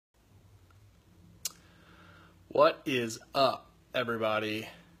What is up, everybody?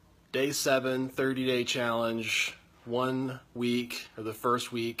 Day 7, 30-day challenge. 1 week, or the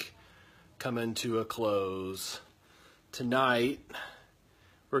first week, coming to a close. Tonight,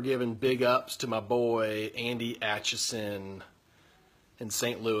 we're giving big ups to my boy, Andy Atchison in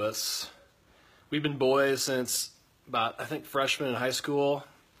St. Louis. We've been boys since about, I think, freshman in high school,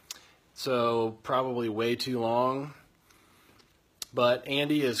 so probably way too long. But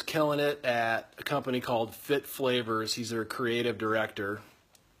Andy is killing it at a company called Fit Flavors. He's their creative director.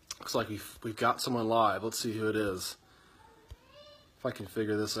 Looks like we've got someone live. Let's see who it is. If I can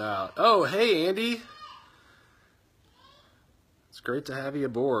figure this out. Oh, hey, Andy. It's great to have you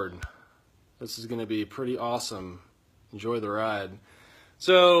aboard. This is going to be pretty awesome. Enjoy the ride.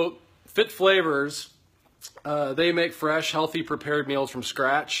 So, Fit Flavors, they make fresh, healthy, prepared meals from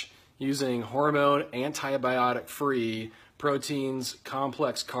scratch using hormone, antibiotic-free proteins,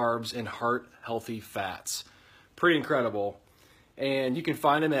 complex carbs, and heart-healthy fats. Pretty incredible. And you can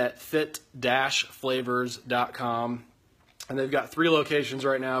find them at fit-flavors.com. And they've got 3 locations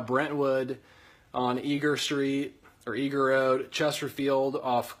right now: Brentwood on Eager Street, or Eager Road, Chesterfield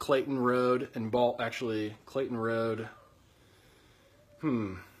off Clayton Road, and Clayton Road.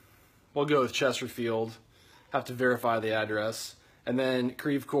 We'll go with Chesterfield. Have to verify the address. And then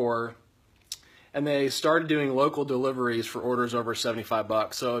Creve Coeur. And they started doing local deliveries for orders over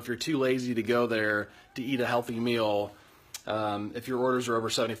 $75. So if you're too lazy to go there to eat a healthy meal, if your orders are over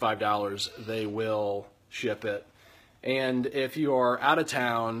 $75, they will ship it. And if you are out of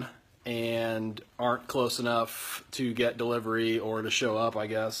town and aren't close enough to get delivery or to show up, I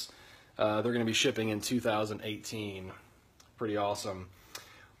guess, they're going to be shipping in 2018. Pretty awesome.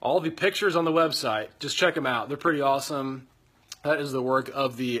 All the pictures on the website, just check them out. They're pretty awesome. That is the work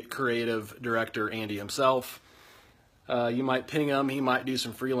of the creative director, Andy himself. You might ping him. He might do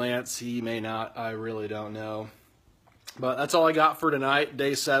some freelance. He may not. I really don't know. But that's all I got for tonight,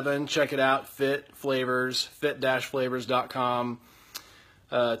 day 7. Check it out, Fit Flavors, fit-flavors.com.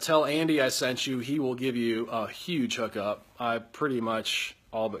 Tell Andy I sent you. He will give you a huge hookup. I pretty much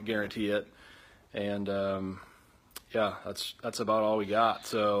all but guarantee it. And yeah, that's about all we got.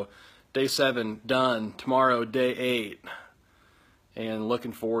 So day 7 done. Tomorrow, day 8. And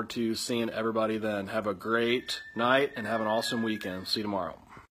looking forward to seeing everybody then. Have a great night and have an awesome weekend. See you tomorrow.